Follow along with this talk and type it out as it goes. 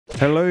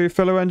Hello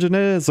fellow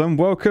engineers and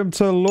welcome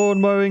to Lawn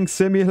Mowing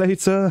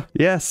Simulator.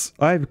 Yes,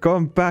 I've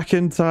gone back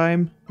in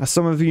time. As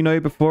some of you know,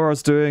 before I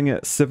was doing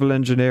civil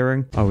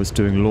engineering, I was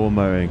doing lawn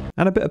mowing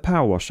and a bit of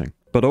power washing.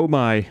 But oh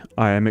my,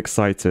 I am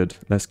excited.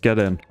 Let's get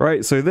in.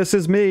 Right, so this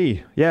is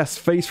me. Yes,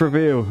 face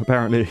reveal,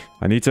 apparently.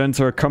 I need to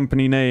enter a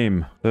company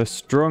name. The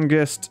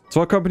strongest. So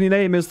our company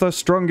name is the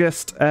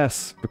strongest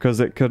S because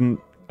it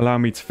couldn't allow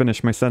me to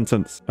finish my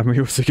sentence. And we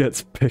also get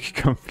to pick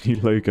a company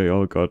logo.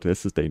 Oh god,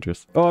 this is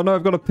dangerous. Oh no,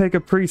 I've got to pick a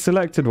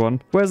pre-selected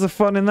one. Where's the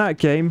fun in that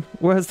game?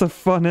 Where's the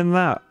fun in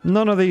that?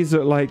 None of these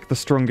look like the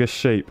strongest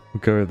shape. We'll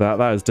go with that.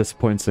 That is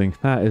disappointing.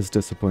 That is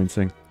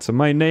disappointing. So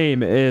my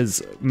name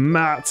is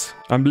Matt.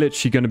 I'm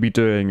literally going to be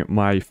doing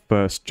my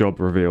first job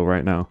reveal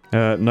right now.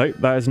 Nope,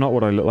 that is not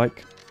what I look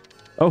like.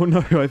 Oh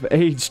no, I've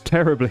aged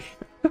terribly.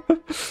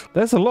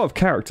 There's a lot of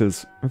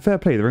characters. And fair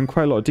play, they're in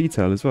quite a lot of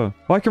detail as well.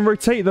 Oh, I can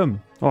rotate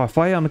them. Oh, if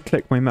I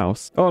unclick my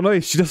mouse. Oh no,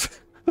 she doesn't.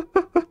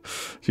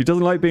 She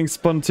doesn't like being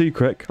spun too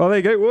quick. Oh, there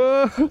you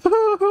go.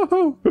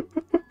 Whoa!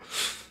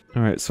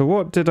 Alright, so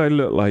what did I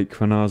look like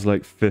when I was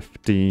like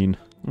 15?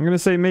 I'm going to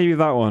say maybe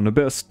that one. A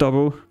bit of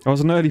stubble. I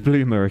was an early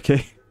bloomer,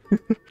 okay?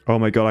 Oh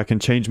my god, I can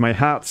change my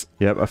hat.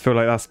 Yep, I feel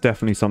like that's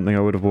definitely something I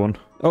would have worn.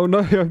 Oh no,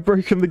 I've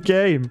broken the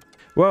game.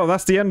 Well,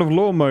 that's the end of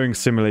Lawn Mowing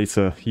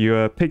Simulator.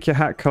 You pick your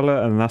hat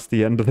color, and that's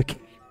the end of the game.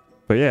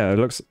 But yeah, it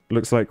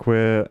looks like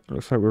we're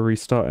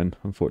restarting,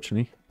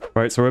 unfortunately.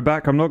 Right, so we're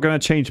back. I'm not going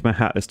to change my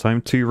hat this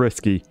time. Too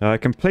risky. I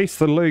can place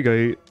the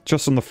logo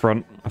just on the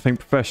front. I think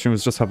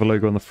professionals just have a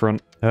logo on the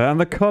front. And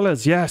the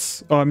colors,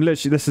 yes. Oh, I'm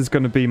literally. This is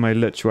going to be my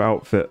literal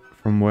outfit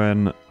from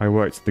when I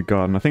worked at the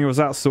garden. I think it was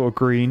that sort of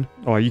green.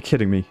 Oh, are you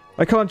kidding me?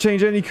 I can't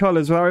change any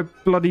colors without I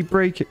bloody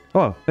break it.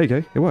 Oh, there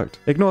you go. It worked.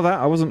 Ignore that.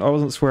 I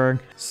wasn't swearing.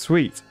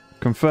 Sweet.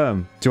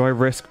 Confirm. Do I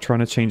risk trying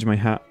to change my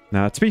hat?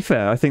 Nah, to be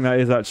fair, I think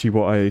that is actually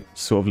what I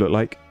sort of look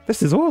like.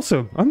 This is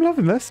awesome. I'm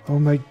loving this. Oh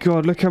my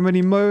god, look how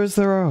many mowers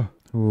there are.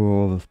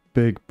 Oh, the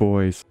big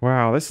boys.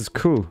 Wow, this is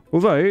cool.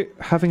 Although,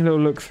 having a little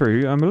look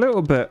through, I'm a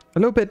little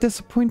bit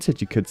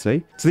disappointed, you could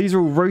say. So these are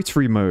all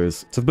rotary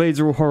mowers. So the blades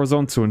are all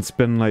horizontal and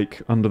spin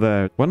like under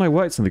there. When I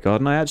worked in the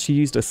garden, I actually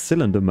used a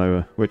cylinder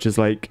mower, which is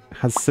like,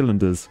 has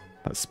cylinders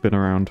that spin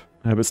around.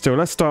 But still,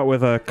 let's start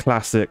with a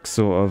classic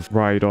sort of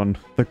ride on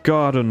the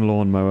garden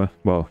lawnmower.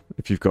 Well,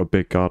 if you've got a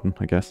big garden,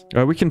 I guess.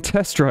 We can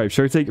test drive.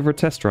 Shall we take it for a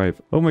test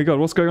drive? Oh my god,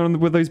 what's going on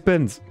with those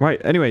bins? Right,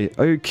 anyway,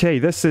 okay,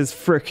 this is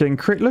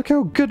freaking Look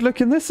how good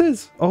looking this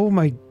is. Oh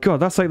my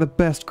god, that's like the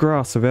best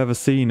grass I've ever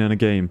seen in a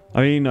game.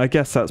 I mean, I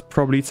guess that's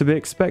probably to be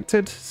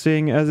expected,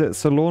 seeing as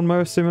it's a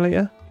lawnmower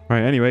simulator.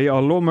 Right, anyway,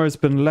 our lawnmower's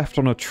been left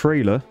on a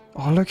trailer.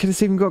 Oh, look,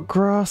 it's even got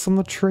grass on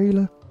the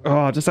trailer.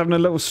 Oh, just having a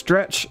little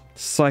stretch,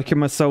 psyching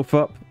myself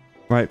up.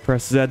 Right,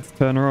 press Z to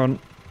turn her on.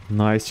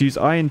 Nice. Use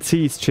I and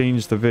T to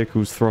change the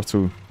vehicle's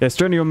throttle. Yes,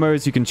 during your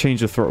modes, you can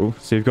change the throttle.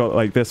 So you've got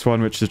like this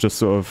one, which is just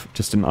sort of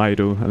just an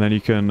idle, and then you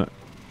can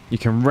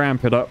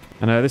ramp it up.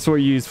 And this is what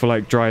you use for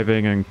like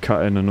driving and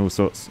cutting and all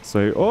sorts.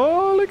 So,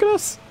 oh, look at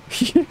us.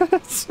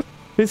 Yes.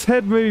 His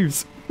head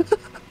moves.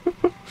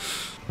 All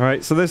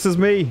right, so this is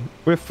me.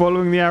 We're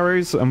following the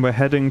arrows and we're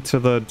heading to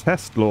the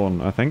test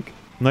lawn, I think.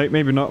 No,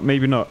 maybe not.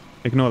 Maybe not.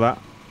 Ignore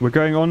that. We're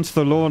going onto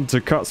the lawn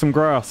to cut some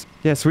grass.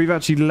 Yeah, so we've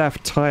actually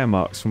left tire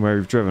marks from where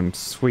we've driven.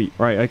 Sweet.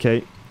 Right, okay.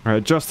 All right,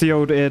 adjust the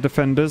old ear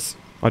defenders.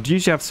 I'd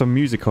usually have some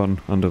music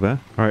on under there.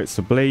 All right,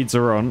 so blades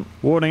are on.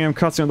 Warning, I'm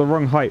cutting at the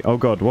wrong height. Oh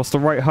god, what's the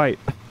right height?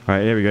 All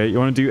right, here we go. You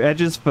want to do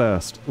edges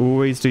first.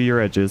 Always do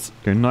your edges.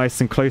 Go nice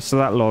and close to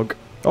that log.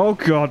 Oh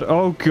god,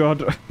 oh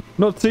god.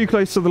 Not too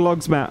close to the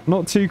logs, Matt.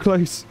 Not too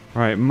close.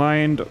 Right,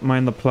 mind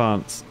the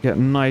plants. Get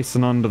nice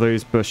and under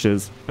those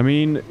bushes. I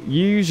mean,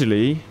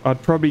 usually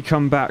I'd probably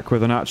come back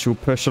with an actual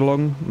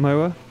push-along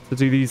mower to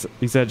do these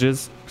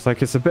edges. It's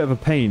like it's a bit of a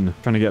pain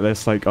trying to get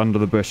this like under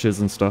the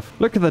bushes and stuff.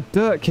 Look at the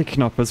dirt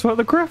kicking up as well.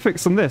 The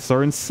graphics on this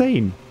are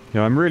insane.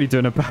 Yeah, I'm really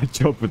doing a bad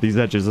job with these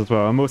edges as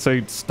well. I'm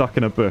also stuck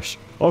in a bush.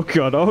 Oh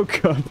god, oh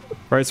god.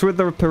 Right, so with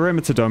the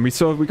perimeter done, we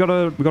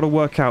gotta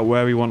work out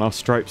where we want our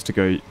stripes to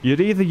go. You'd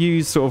either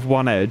use sort of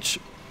one edge,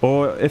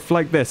 or if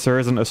like this, there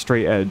isn't a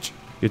straight edge,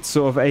 you'd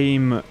sort of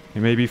aim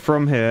maybe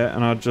from here,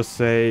 and I'd just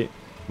say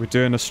we're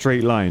doing a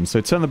straight line. So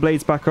turn the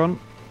blades back on,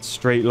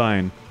 straight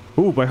line.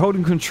 Oh, by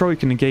holding control, you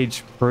can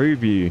engage Pro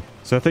View.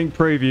 So I think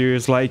Pro View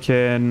is like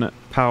in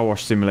Power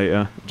Wash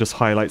Simulator. It just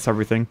highlights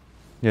everything.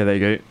 Yeah, there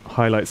you go.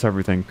 Highlights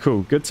everything.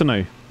 Cool, good to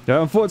know.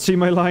 Yeah, unfortunately,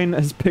 my line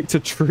has picked a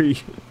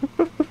tree.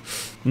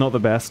 Not the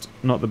best.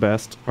 Not the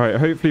best. All right,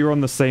 hopefully we're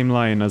on the same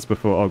line as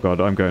before. Oh god,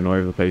 I'm going all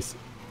over the place.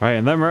 All right,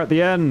 and then we're at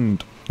the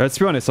end. To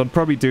be honest, I'd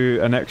probably do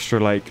an extra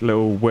like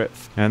little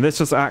width, and this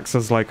just acts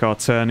as like our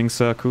turning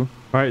circle.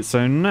 Right,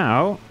 so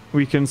now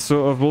we can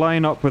sort of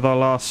line up with our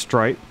last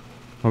stripe.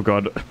 Oh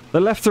god, the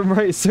left and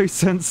right is so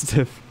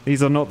sensitive.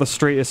 These are not the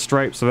straightest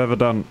stripes I've ever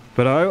done.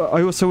 But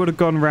I also would have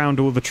gone round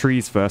all the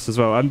trees first as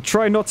well, and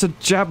try not to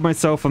jab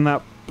myself on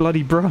that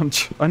bloody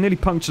branch. I nearly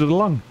punctured a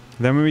lung.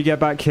 Then when we get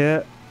back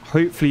here,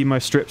 hopefully my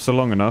strips are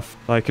long enough.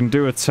 I can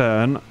do a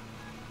turn.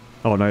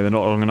 Oh no, they're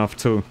not long enough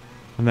at all.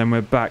 And then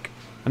we're back.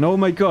 And oh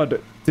my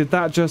god, did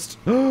that just...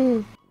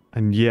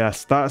 And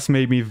yes, that's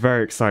made me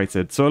very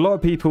excited. So a lot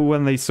of people,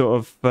 when they sort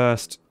of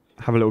first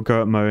have a little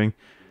go at mowing,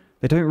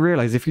 they don't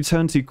realize if you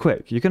turn too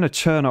quick, you're going to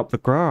churn up the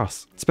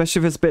grass.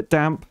 Especially if it's a bit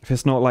damp, if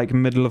it's not like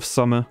middle of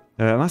summer.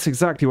 And that's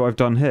exactly what I've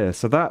done here.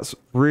 So that's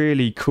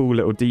really cool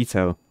little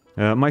detail.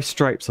 My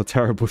stripes are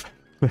terrible.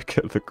 Look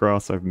at the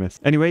grass I've missed.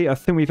 Anyway, I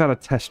think we've had a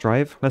test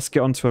drive. Let's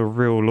get onto a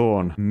real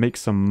lawn and make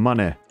some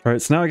money. All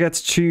right, so now I get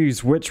to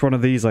choose which one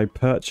of these I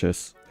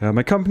purchase.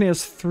 My company has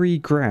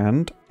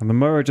 $3,000, and the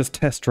mower just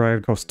test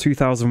drive costs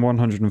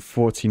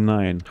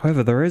 $2,149.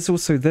 However, there is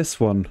also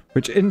this one,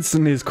 which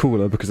instantly is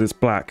cooler because it's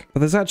black. But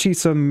there's actually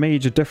some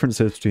major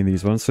differences between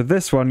these ones. So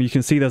this one, you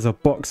can see there's a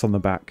box on the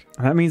back.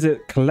 And that means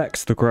it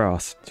collects the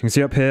grass. So you can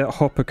see up here,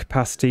 hopper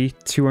capacity,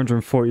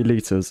 240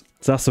 litres.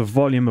 So that's a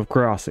volume of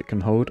grass it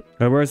can hold.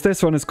 Whereas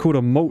this one is called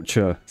a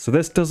mulcher. So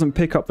this doesn't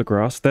pick up the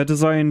grass. They're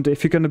designed,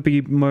 if you're going to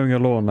be mowing a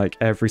lawn like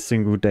every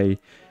single day,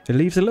 it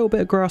leaves a little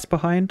bit of grass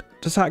behind.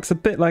 Just acts a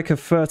bit like a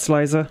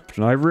fertilizer.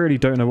 I really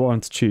don't know what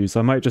one to choose.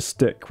 I might just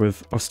stick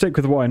with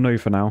what I know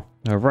for now.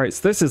 Right,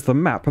 so this is the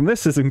map, and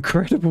this is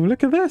incredible.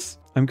 Look at this.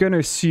 I'm going to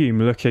assume,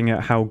 looking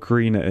at how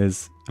green it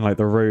is, and like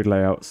the road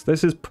layouts,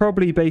 this is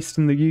probably based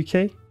in the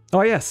UK.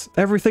 Oh yes,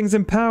 everything's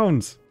in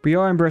pounds. We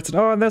are in Britain.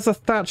 Oh, and there's a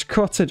thatched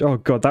cottage. Oh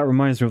god, that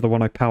reminds me of the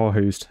one I power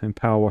hosed in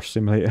Power Wash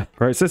Simulator.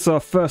 Right, so this is our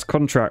first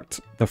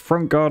contract. The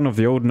front garden of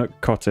the Old Nook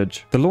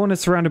Cottage. The lawn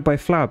is surrounded by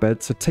flower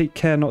beds, so take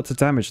care not to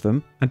damage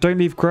them. And don't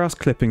leave grass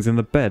clippings in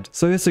the bed.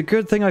 So it's a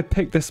good thing I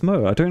picked this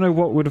mower. I don't know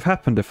what would have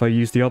happened if I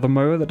used the other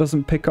mower that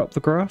doesn't pick up the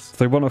grass. So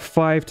they want a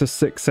 5 to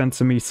 6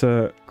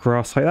 centimeter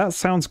grass height. That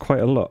sounds quite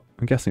a lot.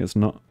 I'm guessing it's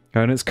not.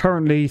 And it's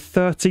currently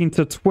 13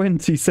 to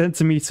 20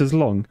 centimeters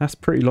long. That's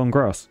pretty long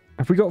grass.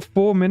 Have we got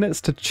 4 minutes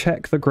to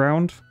check the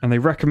ground? And they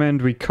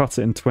recommend we cut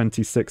it in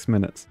 26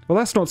 minutes. Well,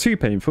 that's not too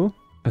painful.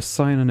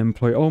 Assign an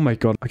employee. Oh my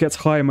god, I get to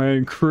hire my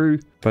own crew.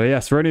 But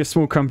yes, we're only a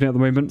small company at the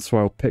moment, so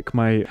I'll pick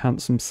my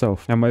handsome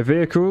self. And my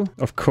vehicle,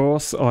 of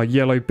course, our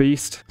yellow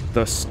beast,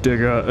 the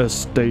Stiger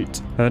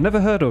Estate.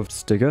 Never heard of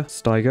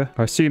Stiger.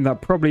 I assume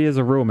that probably is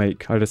a real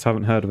make. I just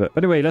haven't heard of it.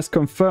 But anyway, let's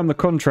confirm the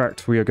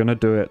contract. We are going to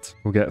do it.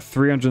 We'll get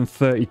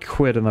 330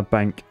 quid in the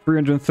bank.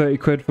 330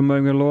 quid for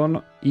mowing a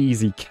lawn.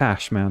 Easy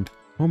cash, man.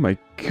 Oh my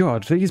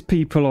god, these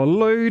people are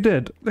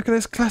loaded. Look at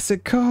this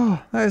classic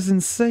car. That is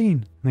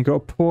insane. They got a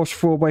Porsche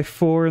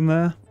 4x4 in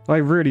there. I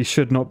really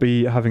should not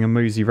be having a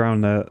mosey around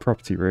their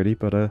property, really,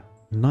 but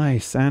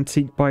nice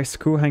antique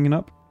bicycle hanging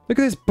up. Look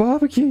at this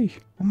barbecue.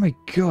 Oh my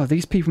god,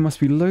 these people must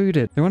be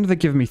loaded. No wonder they're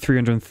giving me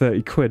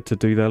 330 quid to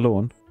do their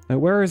lawn.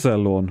 Where is their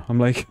lawn? I'm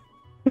like,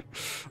 I'm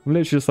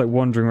literally just like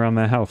wandering around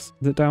their house.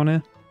 Is it down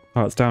here?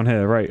 Oh, it's down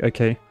here. Right,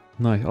 okay.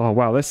 Nice. Oh,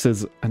 wow. This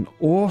is an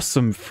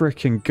awesome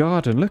freaking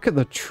garden. Look at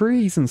the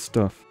trees and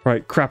stuff.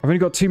 Right, crap. I've only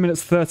got 2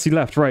 minutes 30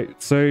 left. Right,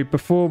 so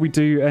before we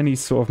do any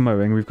sort of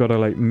mowing, we've got to,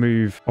 like,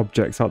 move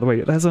objects out the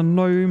way. There's a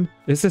gnome.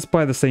 Is this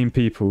by the same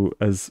people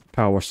as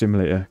Power Wash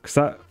Simulator? Because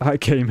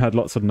that game had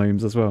lots of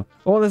gnomes as well.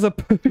 Oh, there's a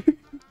poo.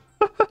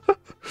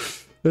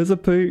 There's a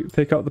poo.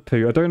 Pick up the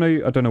poo. I don't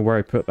know where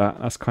I put that.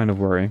 That's kind of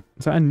worrying.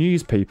 Is that a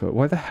newspaper?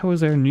 Why the hell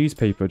is there a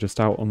newspaper just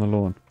out on the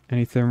lawn?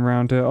 Anything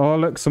around here? Oh,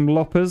 look, some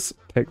loppers.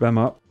 Pick them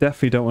up.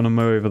 Definitely don't want to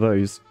mow over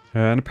those.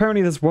 And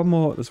apparently there's one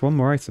more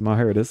item. Oh,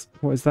 here it is.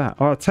 What is that?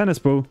 Oh, a tennis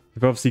ball.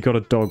 We've obviously got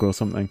a dog or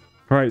something.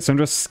 Right, so I'm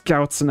just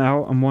scouting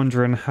out. I'm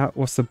wondering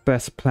what's the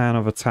best plan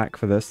of attack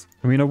for this.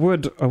 I mean, I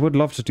would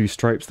love to do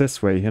stripes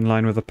this way in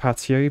line with the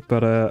patio,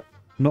 but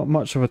not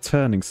much of a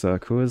turning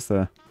circle, is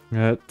there?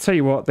 Tell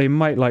you what, they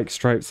might like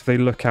stripes if they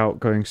look out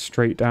going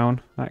straight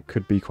down. That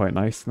could be quite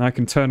nice. And I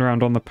can turn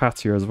around on the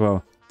patio as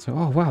well. So,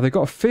 oh wow, they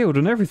got a field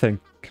and everything.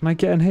 Can I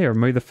get in here and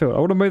mow the field? I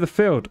want to mow the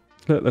field.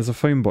 Look, there's a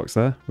phone box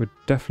there. We're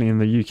definitely in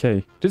the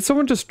UK. Did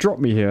someone just drop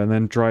me here and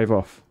then drive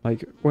off?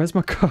 Like, where's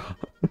my car?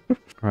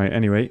 Right,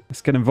 anyway,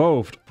 let's get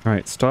involved.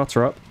 Right,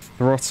 starter up,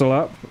 throttle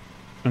up,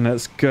 and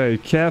let's go.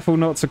 Careful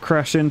not to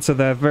crash into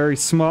their very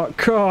smart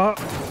car.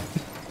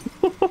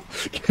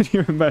 Can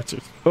you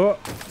imagine? Oh,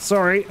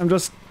 sorry, I'm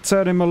just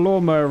turning my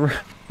lawnmower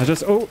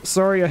around. Oh,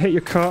 sorry, I hit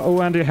your car.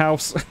 Oh, and your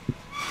house.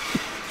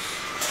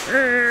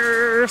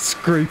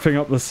 Scraping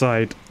up the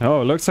side.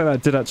 Oh, it looks like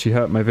that did actually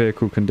hurt my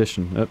vehicle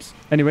condition. Oops.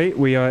 Anyway,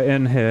 we are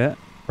in here.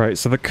 Right,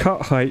 so the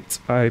cut height,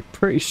 I'm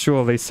pretty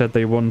sure they said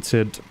they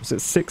wanted, was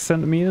it 6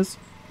 centimeters?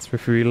 So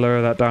if we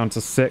lower that down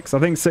to 6, I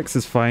think 6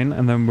 is fine,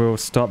 and then we'll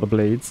start the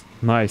blades.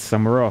 Nice,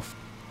 and we're off.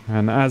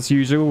 And as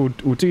usual,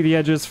 we'll do the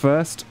edges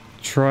first,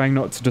 trying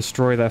not to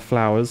destroy their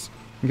flowers.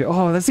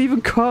 Oh, there's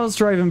even cars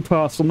driving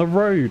past on the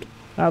road.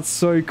 That's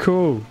so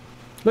cool.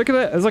 Look at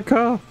it, there's a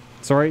car.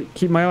 Sorry,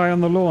 keep my eye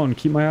on the lawn.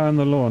 Keep my eye on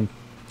the lawn.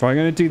 So I'm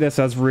going to do this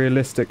as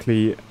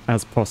realistically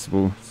as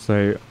possible.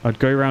 So I'd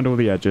go around all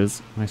the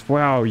edges. Nice.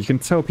 Wow, you can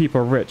tell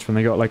people are rich when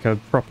they got like a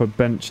proper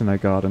bench in their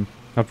garden.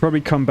 I'll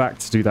probably come back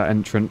to do that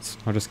entrance.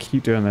 I'll just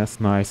keep doing this.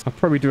 Nice. I'll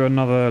probably do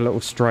another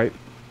little stripe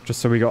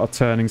just so we got a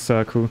turning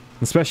circle.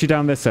 Especially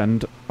down this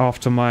end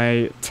after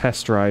my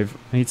test drive.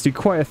 I need to do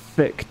quite a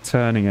thick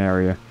turning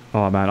area.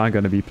 Oh man, I'm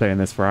going to be playing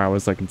this for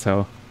hours, I can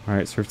tell.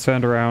 Alright, so we've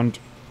turned around.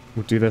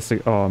 We'll do this.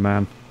 Oh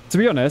man. To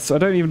be honest, I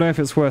don't even know if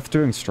it's worth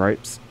doing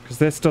stripes, because because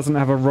this doesn't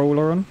have a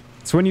roller on.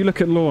 So when you look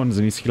at lawns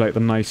and you see like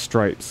the nice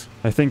stripes,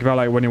 I think about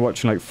like when you're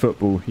watching like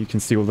football, you can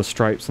see all the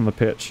stripes on the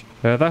pitch.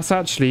 That's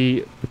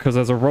actually because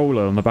there's a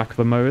roller on the back of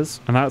the mowers,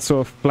 and that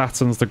sort of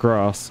flattens the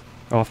grass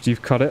after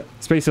you've cut it.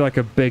 It's basically like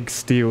a big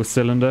steel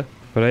cylinder.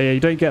 But yeah, you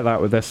don't get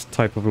that with this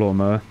type of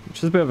lawnmower, which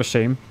is a bit of a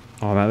shame.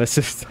 Oh man, this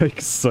is like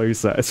so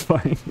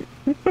satisfying.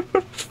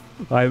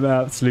 I'm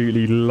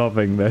absolutely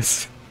loving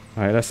this.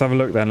 Alright, let's have a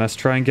look then. Let's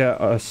try and get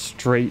a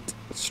straight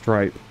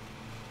stripe.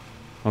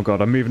 Oh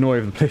god, I'm moving all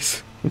over the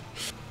place.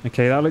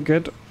 Okay, that looked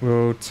good.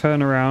 We'll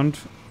turn around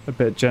a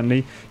bit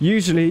gently.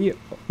 Usually,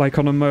 like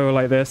on a mower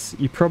like this,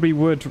 you probably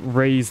would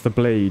raise the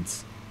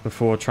blades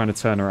before trying to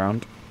turn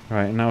around.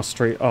 Alright, now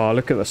straight. Oh,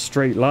 look at the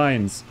straight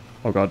lines.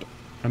 Oh god,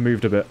 I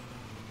moved a bit.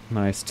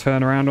 Nice.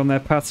 Turn around on their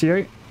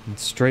patio. And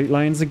straight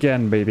lines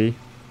again, baby.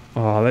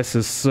 Oh, this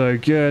is so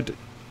good.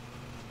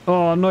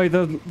 Oh no,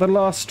 the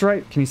last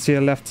stripe. Can you see I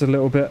left a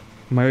little bit?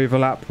 My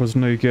overlap was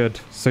no good.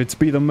 So to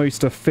be the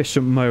most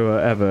efficient mower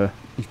ever,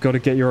 you've got to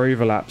get your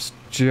overlaps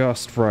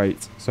just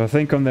right. So I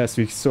think on this,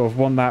 we sort of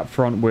want that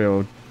front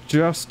wheel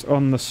just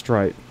on the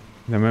stripe.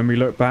 And then when we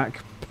look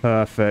back,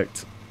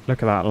 perfect.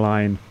 Look at that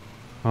line.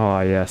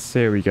 Oh yes,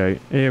 here we go.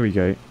 Here we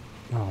go.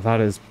 Oh,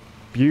 that is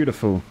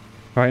beautiful.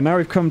 Alright, now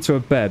we've come to a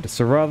bed,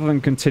 so rather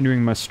than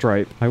continuing my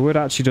stripe, I would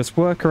actually just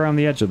work around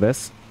the edge of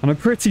this, and I'm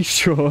pretty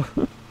sure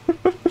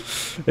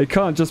it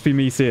can't just be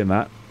me seeing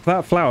that.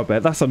 That flower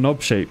bed, that's a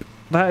knob shape.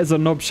 That is a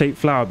knob-shaped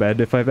flower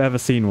bed if I've ever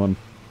seen one.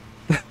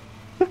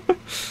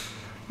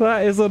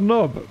 That is a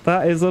knob.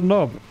 That is a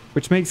knob,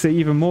 which makes it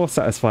even more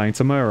satisfying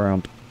to mow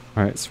around.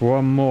 Alright, so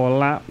one more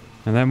lap,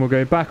 and then we'll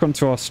go back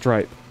onto our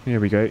stripe.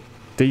 Here we go.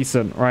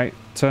 Decent. Right,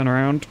 turn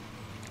around.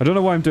 I don't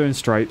know why I'm doing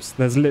stripes.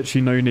 There's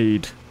literally no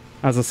need.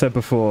 As I said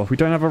before, we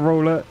don't have a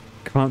roller,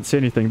 can't see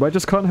anything, but I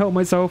just can't help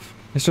myself.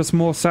 It's just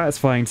more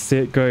satisfying to see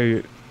it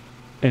go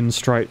in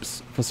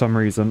stripes for some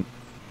reason.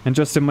 And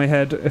just in my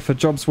head, if a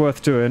job's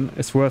worth doing,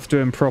 it's worth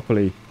doing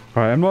properly.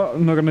 Alright, I'm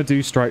not going to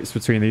do stripes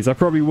between these. I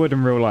probably would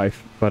in real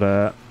life, but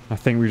I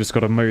think we just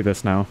got to mow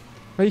this now.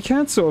 Well, you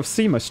can sort of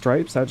see my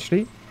stripes,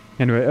 actually.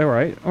 Anyway,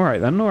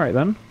 alright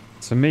then.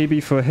 So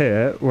maybe for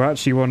here, we'll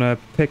actually want to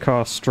pick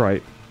our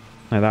stripe.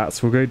 Like that,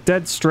 so we'll go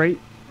dead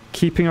straight,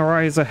 keeping our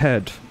eyes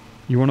ahead.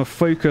 You want to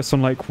focus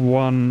on like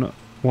one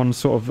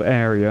sort of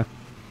area.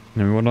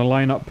 And we want to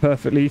line up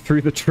perfectly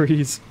through the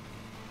trees.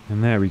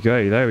 And there we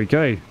go, there we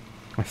go.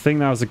 I think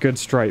that was a good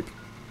stripe.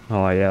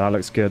 Oh yeah, that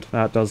looks good.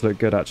 That does look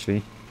good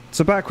actually.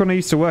 So back when I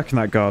used to work in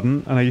that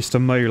garden, and I used to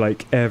mow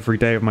like every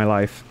day of my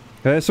life,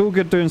 it's all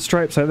good doing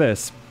stripes like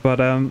this, but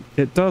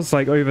it does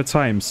like over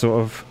time sort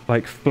of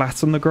like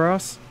flatten the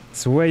grass.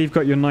 So where you've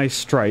got your nice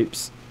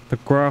stripes, the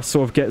grass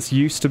sort of gets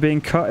used to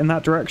being cut in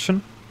that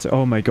direction. So,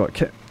 oh my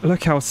god,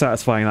 look how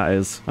satisfying that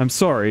is. I'm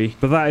sorry,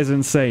 but that is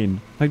insane.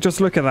 Like,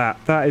 just look at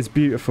that. That is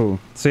beautiful.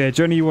 So yeah,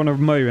 generally you want to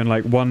mow in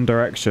like one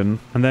direction,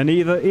 and then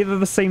either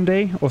the same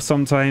day, or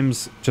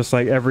sometimes just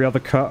like every other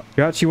cut.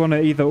 You actually want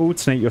to either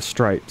alternate your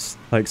stripes.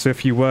 Like, so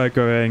if you were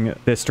going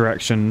this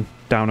direction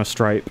down a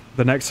stripe,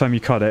 the next time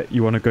you cut it,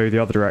 you want to go the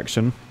other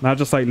direction. That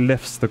just like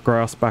lifts the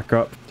grass back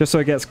up, just so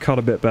it gets cut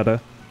a bit better.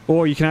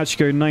 Or you can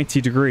actually go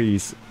 90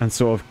 degrees and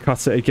sort of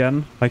cut it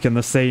again, like in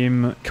the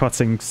same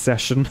cutting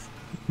session.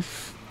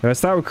 So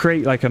that would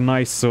create like a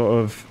nice sort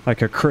of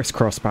like a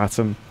crisscross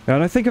pattern.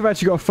 And I think I've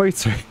actually got a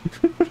photo.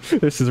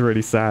 This is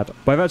really sad.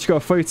 But I've actually got a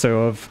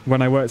photo of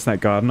when I worked in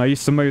that garden. I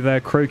used to mow their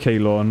croquet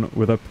lawn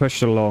with a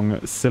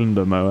push-along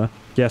cylinder mower.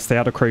 Yes, they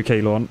had a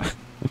croquet lawn.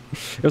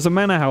 It was a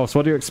manor house.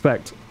 What do you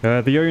expect?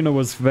 The owner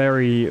was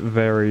very,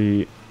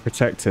 very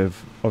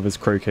protective of his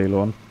croquet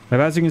lawn. Now,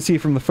 as you can see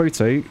from the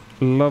photo,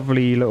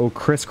 lovely little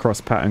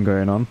crisscross pattern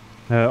going on.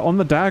 On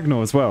the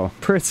diagonal as well.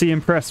 Pretty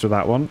impressed with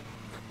that one.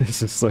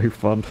 This is so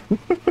fun.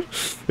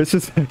 It's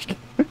just like...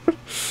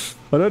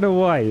 I don't know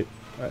why.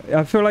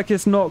 I feel like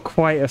it's not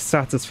quite as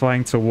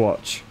satisfying to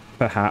watch,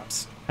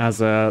 perhaps, as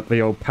the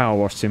old Power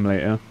Wash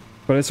Simulator.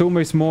 But it's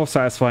almost more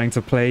satisfying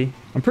to play.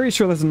 I'm pretty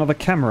sure there's another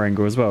camera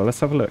angle as well. Let's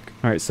have a look.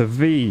 Alright, so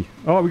V.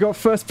 Oh, we got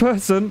first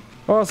person.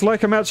 Oh, it's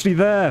like I'm actually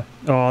there.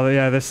 Oh,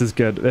 yeah, this is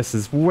good. This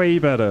is way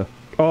better.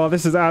 Oh,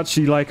 this is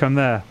actually like I'm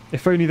there.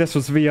 If only this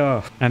was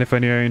VR. And if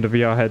only I owned a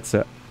VR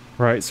headset.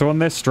 Right, so on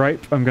this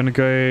stripe, I'm going to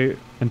go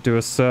and do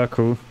a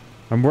circle.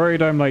 I'm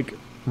worried I'm, like,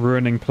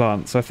 ruining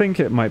plants. I think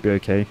it might be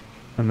okay.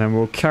 And then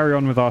we'll carry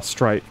on with our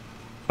stripe.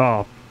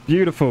 Oh,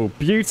 beautiful.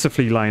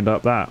 Beautifully lined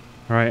up, that.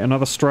 All right,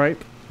 another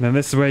stripe. And then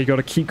this is where you got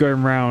to keep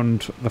going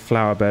around the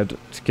flower bed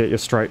to get your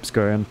stripes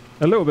going.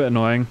 A little bit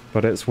annoying,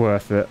 but it's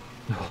worth it.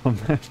 Oh,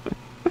 man.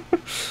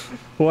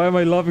 Why am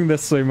I loving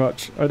this so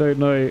much? I don't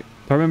know.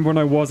 I remember when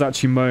I was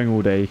actually mowing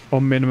all day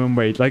on minimum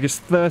wage. Like, it's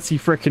 30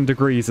 frickin'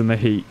 degrees in the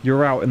heat.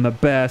 You're out in the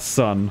bare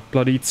sun.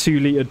 Bloody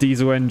 2-litre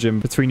diesel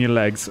engine between your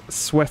legs,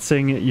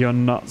 sweating your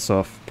nuts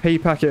off. Pay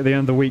packet at the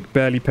end of the week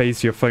barely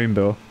pays your phone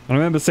bill. And I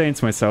remember saying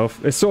to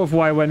myself, it's sort of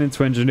why I went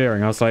into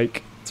engineering. I was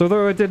like, so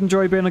although I did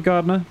enjoy being a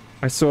gardener,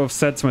 I sort of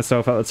said to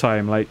myself at the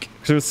time, like,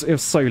 because it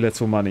was so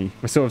little money.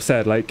 I sort of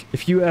said, like,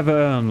 if you ever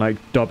earn, like,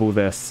 double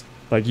this,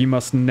 Like, you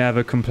must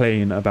never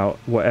complain about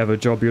whatever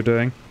job you're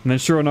doing. And then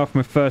sure enough,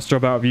 my first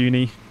job out of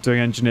uni, doing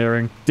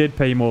engineering, did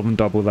pay more than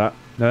double that.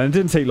 No, it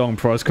didn't take long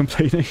before I was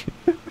complaining.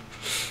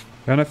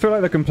 And I feel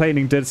like the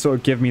complaining did sort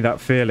of give me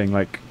that feeling,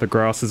 like the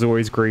grass is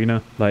always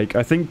greener. Like,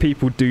 I think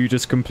people do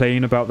just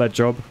complain about their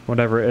job,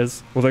 whatever it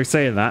is. Although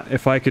saying that,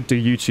 if I could do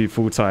YouTube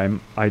full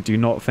time, I do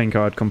not think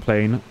I'd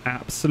complain.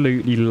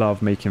 Absolutely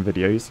love making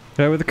videos.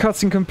 With the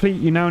cutscene complete,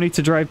 you now need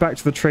to drive back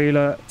to the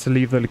trailer to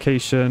leave the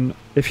location.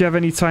 If you have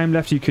any time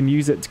left, you can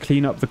use it to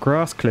clean up the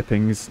grass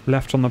clippings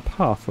left on the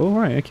path. All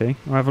right, okay,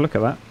 I'll have a look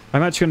at that.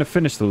 I'm actually going to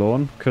finish the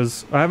lawn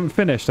because I haven't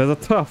finished. There's a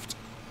tuft.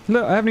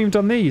 Look, I haven't even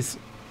done these.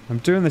 I'm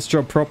doing this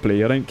job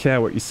properly. I don't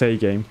care what you say,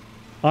 game.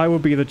 I will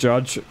be the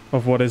judge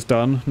of what is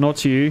done,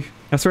 not you.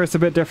 That's where it's a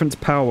bit different to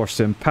Power Wash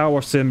Sim. Power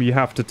Wash Sim, you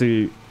have to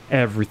do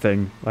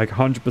everything, like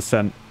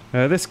 100%.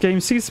 This game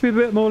seems to be a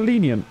bit more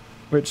lenient,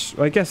 which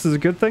I guess is a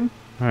good thing.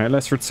 All right,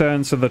 let's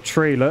return to the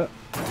trailer.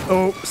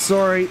 Oh,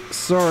 sorry,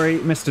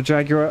 Mr.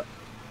 Jaguar.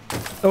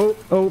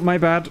 Oh, my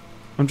bad.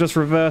 I'm just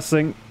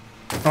reversing.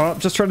 Oh, I'm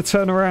just trying to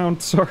turn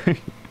around.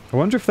 Sorry. I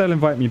wonder if they'll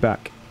invite me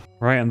back.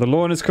 Right, and the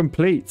lawn is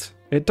complete.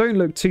 It don't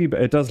look too,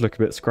 but it does look a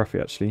bit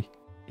scruffy, actually.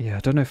 Yeah, I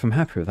don't know if I'm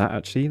happy with that,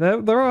 actually.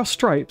 There are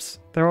stripes.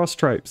 There are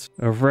stripes.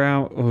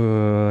 Around,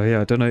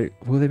 yeah, I don't know.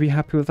 Will they be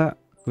happy with that?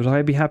 Would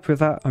I be happy with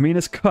that? I mean,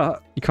 it's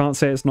cut. You can't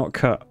say it's not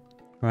cut.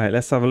 Right,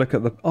 let's have a look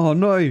at the... Oh,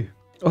 no.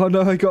 Oh,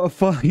 no, I got a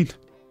fine.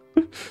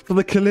 For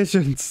the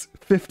collisions.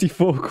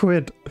 54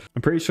 quid.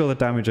 I'm pretty sure the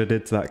damage I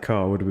did to that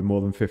car would have been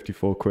more than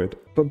 54 quid.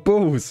 But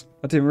balls!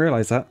 I didn't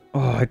realise that. Oh,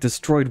 I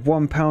destroyed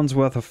 £1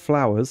 worth of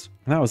flowers.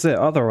 And that was it.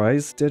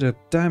 Otherwise, did a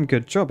damn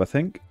good job, I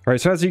think.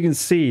 Alright, so as you can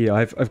see,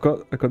 I've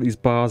got these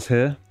bars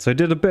here. So I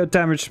did a bit of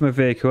damage to my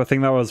vehicle. I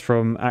think that was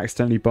from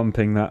accidentally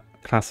bumping that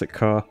classic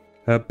car.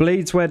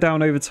 Blades wear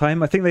down over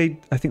time. I think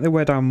they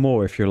wear down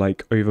more if you're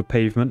like over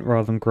pavement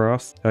rather than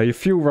grass. Your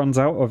fuel runs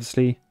out,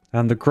 obviously.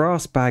 And the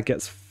grass bag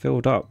gets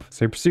filled up.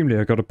 So presumably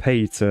I've got to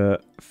pay to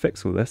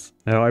fix all this.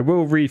 I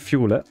will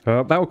refuel it.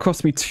 That will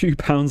cost me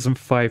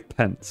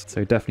 £2.05.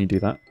 So definitely do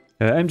that.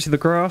 Empty the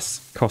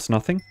grass. Costs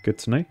nothing. Good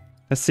to know.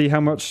 Let's see how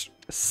much.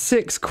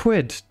 6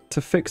 quid to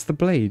fix the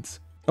blades.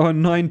 Oh,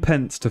 9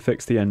 pence to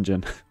fix the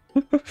engine.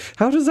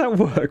 How does that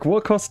work?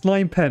 What costs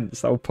 9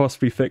 pence that will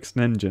possibly fix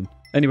an engine?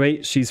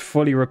 Anyway, she's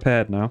fully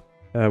repaired now.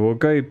 We'll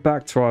go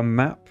back to our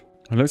map.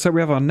 It looks like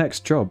we have our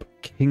next job,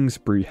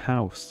 Kingsbury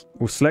House.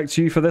 We'll select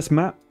you for this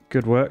map.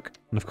 Good work.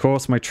 And of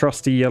course, my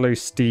trusty yellow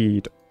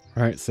steed.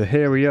 Right, so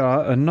here we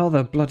are.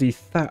 Another bloody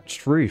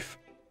thatched roof.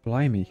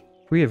 Blimey.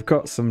 We have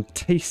got some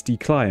tasty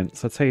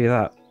clients, I'll tell you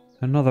that.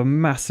 Another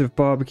massive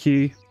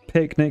barbecue,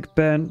 picnic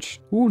bench.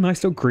 Ooh,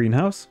 nice little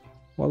greenhouse.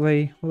 What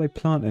are they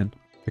planting?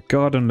 The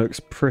garden looks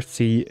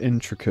pretty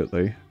intricate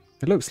though.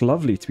 It looks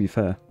lovely, to be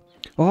fair.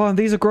 Oh, and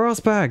these are grass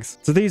bags.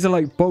 So these are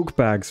like bulk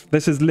bags.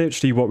 This is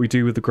literally what we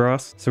do with the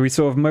grass. So we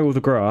sort of mow all the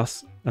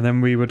grass and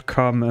then we would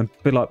come and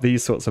fill up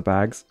these sorts of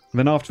bags. And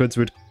then afterwards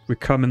we'd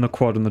come in the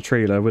quad and the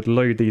trailer, would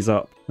load these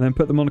up and then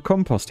put them on a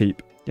compost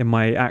heap in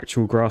my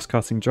actual grass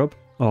cutting job.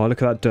 Oh,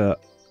 look at that dirt.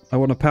 I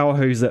want to power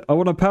hose it. I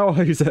want to power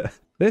hose it.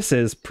 This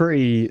is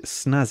pretty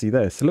snazzy,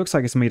 this. It looks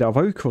like it's made out of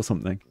oak or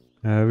something.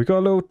 We got a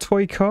little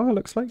toy car,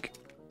 looks like.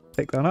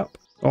 Pick that up.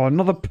 Oh,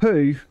 another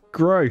poo.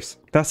 Gross.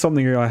 That's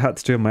something I had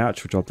to do in my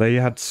actual job. They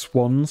had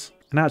swans.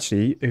 And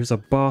actually, it was a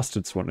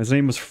bastard swan. His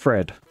name was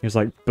Fred. He was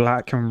like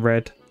black and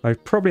red. I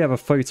probably have a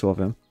photo of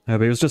him.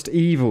 But he was just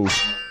evil.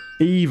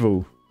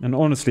 Evil. And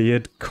honestly,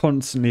 he'd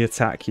constantly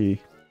attack you.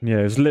 Yeah,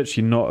 he was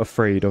literally not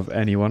afraid of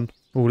anyone.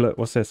 Oh, look.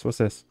 What's this? What's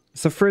this?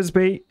 It's a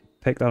frisbee.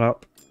 Pick that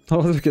up. Oh,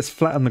 look, it's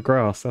flat on the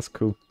grass. That's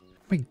cool.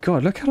 Oh my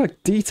god, look how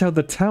like detailed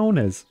the town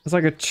is. It's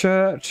like a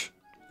church.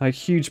 Like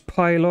huge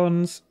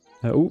pylons.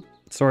 Oh.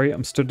 Sorry,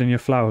 I'm stood in your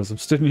flowers. I'm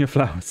stood in your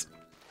flowers.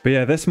 But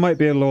yeah, this might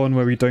be a lawn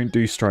where we don't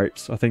do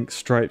stripes. I think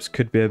stripes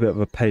could be a bit of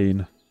a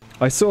pain.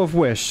 I sort of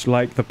wish,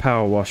 like the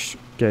Power Wash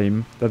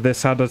game, that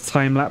this had a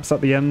time-lapse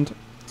at the end.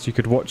 So you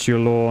could watch your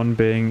lawn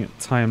being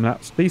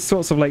time-lapsed. These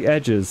sorts of like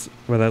edges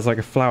where there's like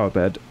a flower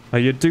bed.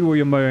 You'd do all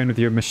your mowing with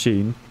your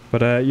machine.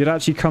 But you'd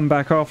actually come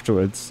back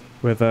afterwards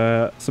with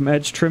some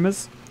edge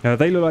trimmers.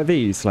 They look like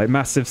these, like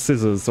massive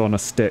scissors on a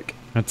stick.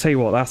 And I'll tell you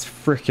what, that's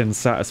freaking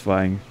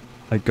satisfying.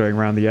 Like going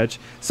around the edge.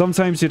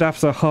 Sometimes you'd have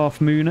to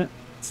half moon it.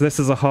 So this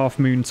is a half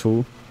moon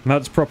tool. And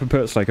that proper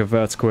puts like a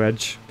vertical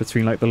edge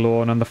between like the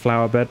lawn and the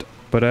flower bed.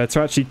 But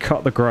to actually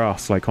cut the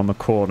grass like on the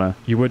corner,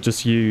 you would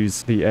just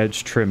use the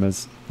edge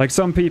trimmers. Like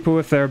some people,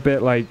 if they're a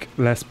bit like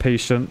less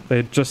patient,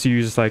 they'd just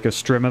use like a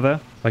strimmer there.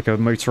 Like a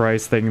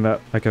motorized thing that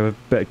like a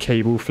bit of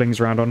cable flings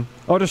around on.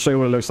 I'll just show you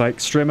what it looks like.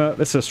 Strimmer.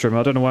 This is a strimmer.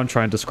 I don't know why I'm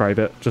trying to describe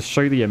it. Just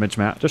show the image,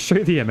 Matt. Just show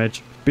the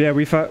image. But yeah,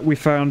 we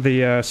found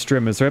the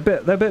strimmers. They're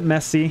a bit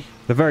messy.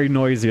 They're very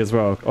noisy as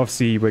well.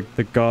 Obviously,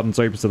 the garden's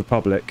open to the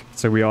public,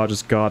 so we are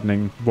just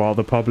gardening while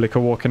the public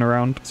are walking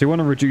around. So you want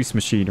to reduce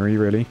machinery,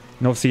 really.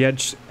 And obviously,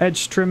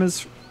 edge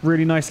trimmers,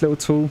 really nice little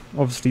tool.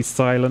 Obviously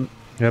silent.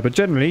 Yeah, but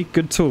generally,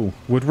 good tool.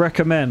 Would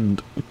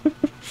recommend.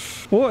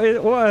 What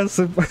else?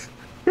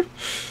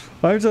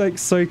 I'm like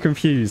so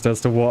confused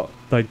as to what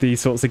like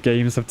these sorts of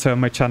games have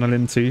turned my channel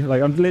into.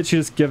 Like, I'm literally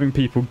just giving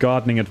people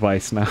gardening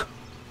advice now.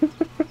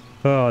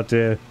 Oh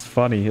dear, it's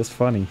funny, it's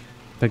funny.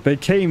 Like, they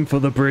came for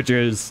the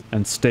bridges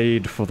and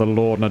stayed for the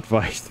lawn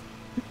advice.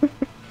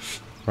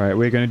 Right,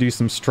 we're going to do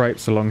some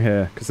stripes along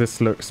here, because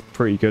this looks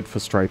pretty good for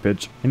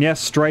stripage. And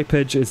yes,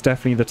 stripage is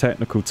definitely the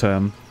technical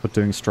term for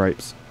doing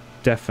stripes.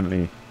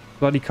 Definitely.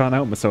 Bloody can't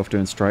help myself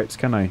doing stripes,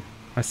 can I?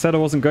 I said I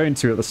wasn't going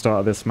to at the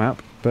start of this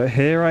map, but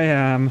here I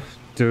am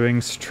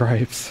doing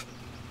stripes.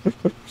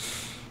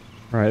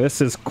 Right, this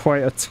is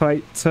quite a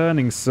tight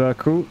turning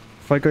circle.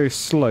 If I go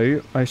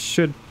slow, I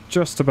should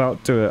just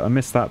about do it. I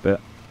missed that bit.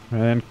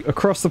 And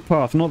across the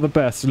path, not the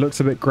best. It looks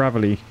a bit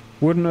gravelly.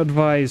 Wouldn't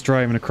advise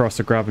driving across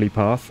a gravelly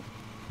path.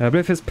 But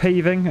if it's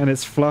paving and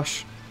it's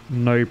flush,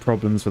 no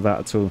problems with that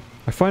at all.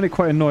 I find it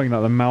quite annoying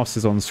that the mouse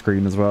is on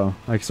screen as well.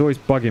 Like, it's always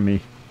bugging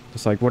me.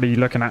 Just like, what are you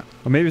looking at?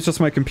 Or maybe it's just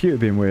my computer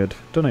being weird.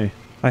 Don't know.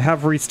 I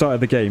have restarted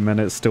the game and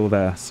it's still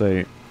there,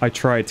 so I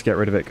tried to get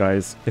rid of it,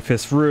 guys. If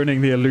it's ruining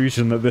the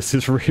illusion that this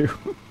is real.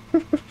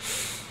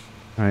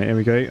 Alright, here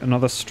we go.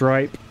 Another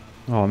stripe.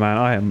 Oh man,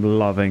 I am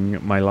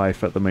loving my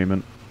life at the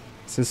moment.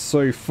 This is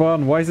so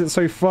fun. Why is it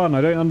so fun? I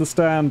don't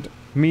understand.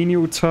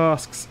 Menial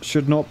tasks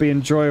should not be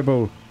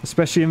enjoyable,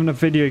 especially in a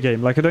video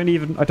game. Like, I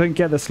don't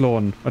get this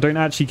lawn. I don't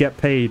actually get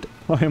paid.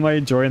 Why am I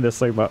enjoying this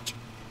so much?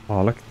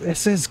 Oh, look,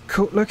 this is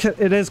cool. Look at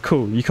it, is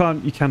cool. You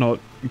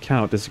cannot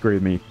disagree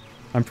with me.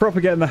 I'm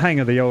proper getting the hang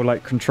of the old,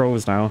 like,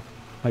 controls now.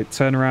 Like,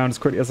 turn around as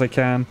quickly as I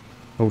can.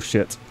 Oh,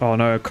 shit. Oh,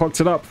 no, I cocked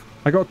it up.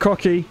 I got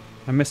cocky.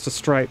 I missed a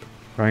stripe.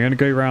 Right, I'm going to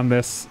go around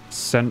this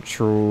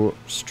central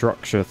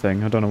structure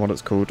thing. I don't know what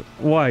it's called.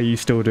 Why are you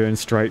still doing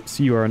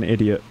stripes? You are an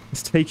idiot.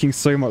 It's taking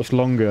so much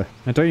longer.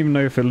 I don't even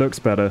know if it looks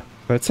better.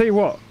 But I tell you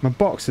what, my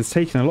box is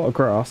taking a lot of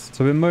grass.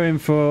 So I've been mowing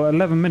for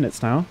 11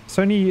 minutes now. It's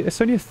only a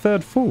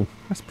third full.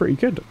 That's pretty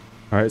good.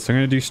 Alright, so I'm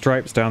going to do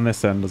stripes down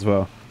this end as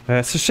well.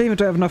 It's a shame I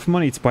don't have enough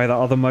money to buy that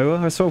other mower.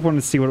 I sort of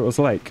wanted to see what it was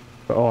like.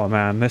 But oh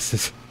man, this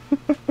is...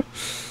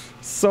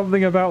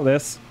 something about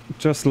this.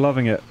 Just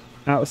loving it.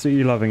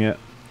 Absolutely loving it.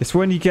 It's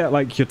when you get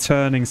like your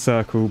turning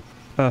circle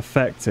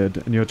perfected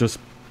and you're just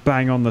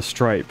bang on the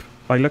stripe.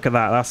 Like, look at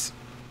that. That's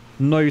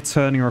no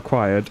turning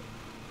required.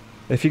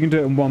 If you can do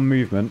it in one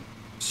movement,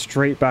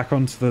 straight back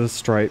onto the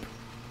stripe.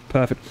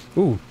 Perfect.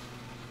 Ooh,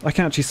 I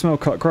can actually smell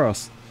cut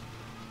grass.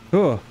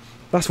 Oh,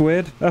 that's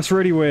weird. That's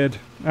really weird.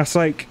 That's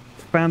like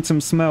phantom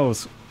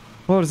smells.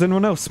 Oh, does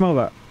anyone else smell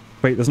that?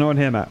 Wait, there's no one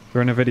here, Matt.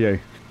 We're in a video.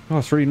 Oh,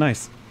 it's really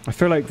nice. I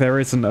feel like there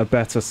isn't a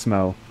better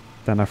smell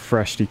than a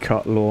freshly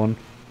cut lawn.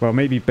 Well,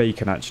 maybe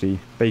bacon, actually.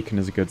 Bacon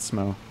is a good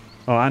smell.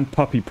 Oh, and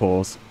puppy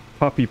paws.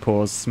 Puppy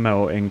paws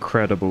smell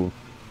incredible.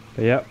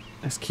 But yep,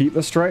 let's keep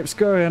the stripes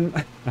going.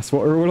 That's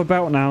what we're all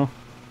about now.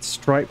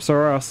 Stripes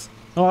are us.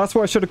 Oh, that's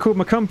what I should have called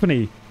my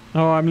company.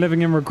 Oh, I'm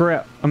living in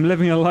regret. I'm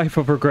living a life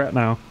of regret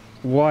now.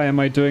 Why am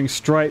I doing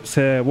stripes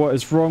here? What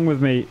is wrong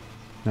with me?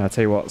 Now, I'll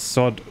tell you what,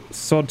 sod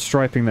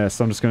striping this.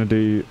 I'm just going to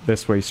do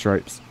this way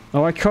stripes.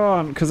 Oh, I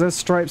can't, because there's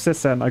stripes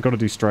this end. I got to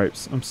do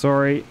stripes. I'm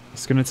sorry.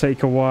 It's going to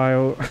take a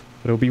while.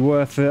 It'll be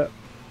worth it.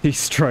 These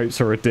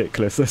stripes are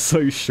ridiculous. They're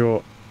so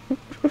short.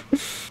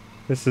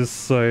 This is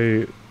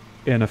so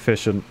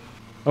inefficient.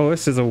 Oh,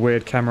 this is a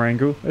weird camera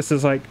angle. This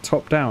is like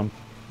top down.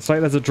 It's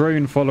like there's a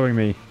drone following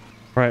me.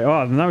 Right,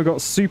 oh, now we've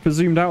got super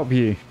zoomed out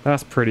view.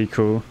 That's pretty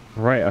cool.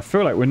 Right, I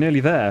feel like we're nearly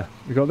there.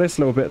 We've got this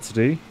little bit to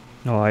do.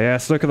 Oh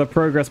yes, look at the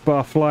progress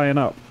bar flying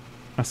up.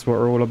 That's what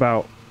we're all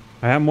about.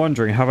 I am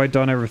wondering, have I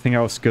done everything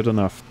else good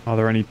enough? Are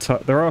there any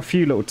there are a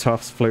few little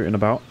tufts floating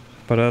about.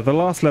 But the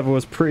last level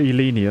was pretty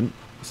lenient.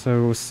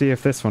 So we'll see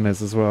if this one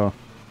is as well.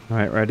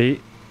 Alright,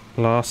 ready?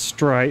 Last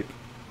stripe.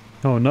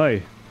 Oh no,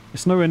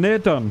 it's nowhere near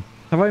done.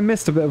 Have I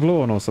missed a bit of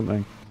lawn or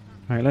something?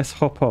 Alright, let's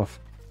hop off.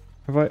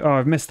 Have I? Oh,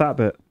 I've missed that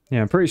bit.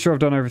 Yeah, I'm pretty sure I've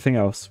done everything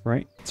else,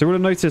 right? So we'll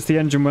have noticed the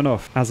engine went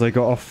off as I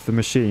got off the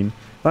machine.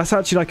 That's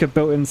actually like a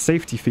built-in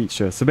safety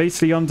feature. So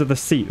basically under the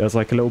seat, there's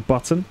like a little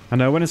button.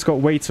 And when it's got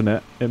weight on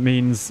it, it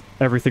means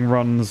everything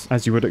runs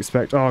as you would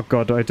expect. Oh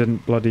god, I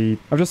didn't bloody...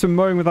 I've just been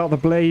mowing without the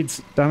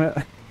blades, damn it.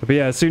 But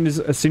yeah, as soon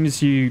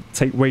as you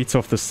take weight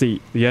off the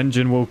seat, the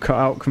engine will cut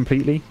out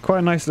completely. Quite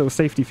a nice little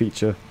safety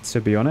feature, to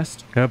be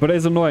honest. But it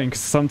is annoying because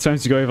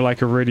sometimes you go over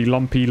like a really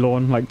lumpy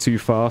lawn, like too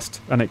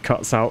fast, and it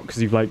cuts out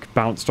because you've like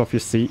bounced off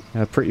your seat.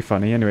 Pretty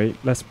funny. Anyway,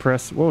 let's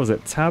press... What was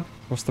it? Tab?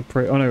 What's the...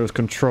 Oh no, it was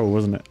control,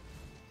 wasn't it?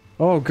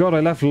 Oh god,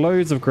 I left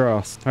loads of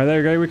grass. Alright, there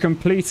we go. We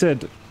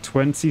completed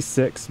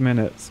 26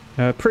 minutes.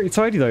 Pretty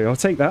tidy though. I'll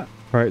take that.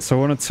 Right, so I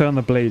want to turn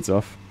the blades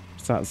off.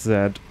 So that's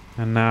Z.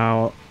 And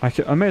now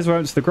I may as well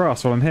empty the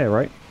grass while I'm here,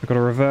 right? I've got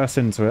to reverse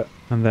into it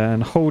and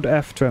then hold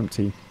F to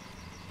empty.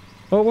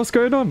 Oh, what's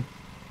going on?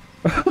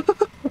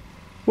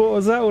 What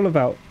was that all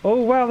about?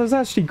 Oh, wow, there's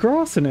actually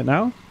grass in it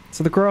now.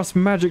 So the grass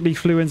magically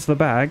flew into the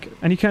bag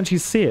and you can actually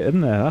see it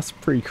in there. That's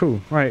pretty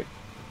cool. Right,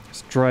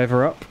 let's drive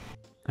her up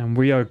and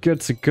we are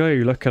good to go.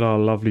 Look at our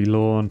lovely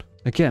lawn.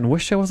 Again,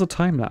 wish there was a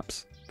time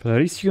lapse. But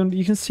at least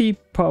you can see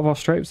part of our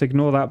stripes.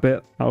 Ignore that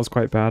bit. That was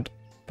quite bad.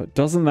 But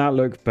doesn't that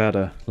look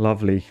better?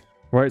 Lovely.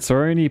 Right, so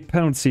our only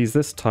penalties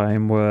this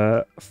time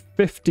were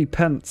 50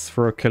 pence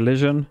for a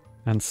collision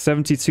And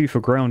 72 for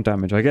ground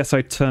damage. I guess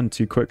I turned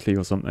too quickly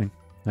or something.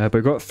 But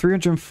we got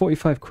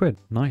 345 quid.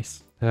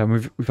 Nice.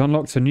 We've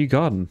unlocked a new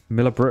garden.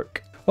 Miller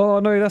Brook. Oh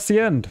no, that's the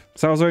end.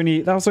 So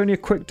that was only a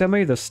quick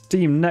demo. The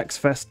Steam Next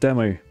Fest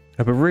demo.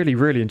 But really,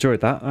 really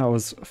enjoyed that. That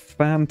was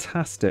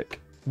fantastic.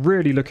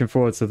 Really looking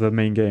forward to the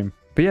main game.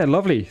 But yeah,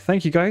 lovely.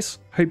 Thank you guys.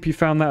 Hope you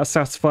found that as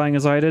satisfying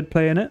as I did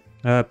playing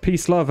it.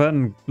 Peace, love,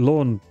 and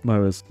lawn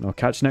mowers. I'll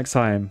catch you next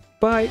time.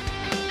 Bye.